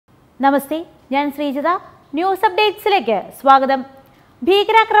നമസ്തേ, ഞാൻ ശ്രീജിത. ന്യൂസ് അപ്ഡേറ്റ്സിലേക്ക് സ്വാഗതം.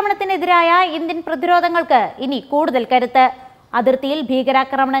 ഭീകരാക്രമണത്തിനെതിരായ ഇന്ത്യൻ പ്രതിരോധങ്ങൾക്ക് ഇനി കൂടുതൽ കരുത്ത്. അതിർത്തിയിൽ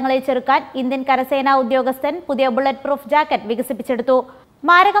ഭീകരാക്രമണങ്ങളെ ചെറുക്കാൻ ഇന്ത്യൻ കരസേനാ ഉദ്യോഗസ്ഥൻ പുതിയ ബുള്ളറ്റ് പ്രൂഫ് ജാക്കറ്റ് വികസിപ്പിച്ചെടുത്തു.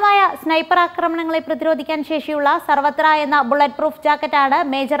 മാരകമായ സ്നൈപ്പർ ആക്രമണങ്ങളെ പ്രതിരോധിക്കാൻ ശേഷിയുള്ള സർവത്ര എന്ന bullet proof ജാക്കറ്റാണ്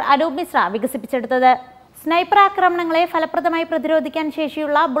major Anoop Mishra വികസിപ്പിച്ചെടുത്തത്. സ്നൈപ്പർ ആക്രമണങ്ങളെ ഫലപ്രദമായി പ്രതിരോധിക്കാൻ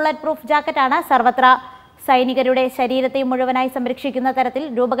ശേഷിയുള്ള ബുള്ളറ്റ് പ്രൂഫ് ജാക്കറ്റാണ് സർവത്ര. സൈനികരുടെ ശരീരത്തെ മുഴുവനായി സംരക്ഷിക്കുന്ന തരത്തിൽ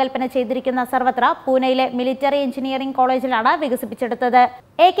രൂപകൽപ്പന ചെയ്തിരിക്കുന്ന സർവത്ര പൂനെയിലെ മിലിറ്ററി എഞ്ചിനീയറിംഗ് കോളേജിലാണ് വികസിപ്പിച്ചെടുത്തത്.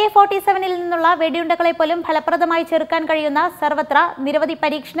 AK-47 നിന്നുള്ള വെടിയുണ്ടകളെ പോലും ഫലപ്രദമായി ചെറുക്കാൻ കഴിയുന്ന സർവത്ര നിരവധി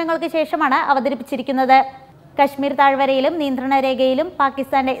പരീക്ഷണങ്ങൾക്ക് ശേഷമാണ് അവതരിപ്പിച്ചിരിക്കുന്നത്. കശ്മീർ താഴ്വരയിലും നിയന്ത്രണ രേഖയിലും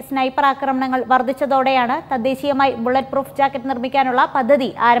പാകിസ്ഥാന്റെ സ്നൈപ്പർ ആക്രമണങ്ങൾ വർദ്ധിച്ചതോടെയാണ് തദ്ദേശീയമായി ബുള്ളറ്റ് പ്രൂഫ് ജാക്കറ്റ് നിർമ്മിക്കാനുള്ള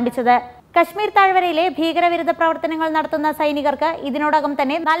പദ്ധതി ആരംഭിച്ചത്. കശ്മീർ താഴ്വരയിലെ ഭീകരവിരുദ്ധ പ്രവർത്തനങ്ങൾ നടത്തുന്ന സൈനികർക്ക് ഇതിനോടകം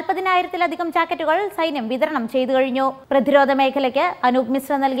തന്നെ 40,000-ലധികം ജാക്കറ്റുകൾ സൈന്യം വിതരണം ചെയ്തു കഴിഞ്ഞു. പ്രതിരോധ മേഖലയ്ക്ക് അനൂപ്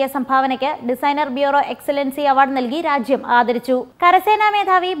മിശ്ര നൽകിയ സംഭാവനയ്ക്ക് ഡിസൈനർ ബ്യൂറോ എക്സലൻസി അവാർഡ് നൽകി രാജ്യം ആദരിച്ചു. കരസേനാ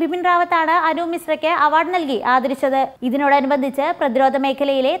മേധാവി ബിപിൻ റാവത്താണ് അനൂപ് മിശ്രയ്ക്ക് അവാർഡ് നൽകി ആദരിച്ചത്. ഇതിനോടനുബന്ധിച്ച് പ്രതിരോധ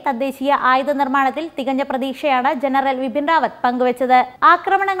മേഖലയിലെ തദ്ദേശീയ ആയുധ നിർമ്മാണത്തിൽ തികഞ്ഞ പ്രതീക്ഷയാണ് ജനറൽ ബിപിൻ റാവത്ത് പങ്കുവച്ചത്.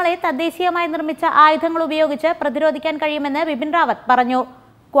 ആക്രമണങ്ങളെ തദ്ദേശീയമായി നിർമ്മിച്ച ആയുധങ്ങൾ ഉപയോഗിച്ച് പ്രതിരോധിക്കാൻ കഴിയുമെന്ന് ബിപിൻ റാവത്ത് പറഞ്ഞു.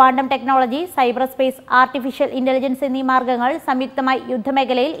 Quantum technology, cyber space, artificial intelligence എന്നീ മാർഗങ്ങൾ സംയുക്തമായി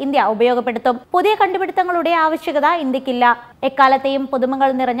യുദ്ധമേഖലയിൽ ഇന്ത്യ ഉപയോഗപ്പെടുത്തും. പുതിയ കണ്ടുപിടുത്തങ്ങളുടെ ആവശ്യകത ഇന്ത്യക്കില്ല. എക്കാലത്തെയും പുതുമകൾ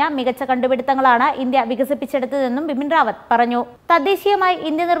നിറഞ്ഞ മികച്ച കണ്ടുപിടുത്തങ്ങളാണ് ഇന്ത്യ വികസിപ്പിച്ചെടുത്തതെന്നും ബിപിൻ റാവത്ത് പറഞ്ഞു. തദ്ദേശീയമായി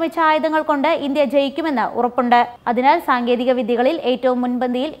ഇന്ത്യ നിർമ്മിച്ച ആയുധങ്ങൾ കൊണ്ട് ഇന്ത്യ ജയിക്കുമെന്ന് ഉറപ്പുണ്ട്. അതിനാൽ സാങ്കേതിക വിദ്യകളിൽ ഏറ്റവും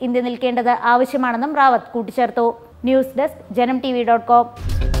മുൻപന്തിയിൽ ഇന്ത്യ നിൽക്കേണ്ടത് ആവശ്യമാണെന്നും റാവത്ത് കൂട്ടിച്ചേർത്തു. News desk, JanamTV.com.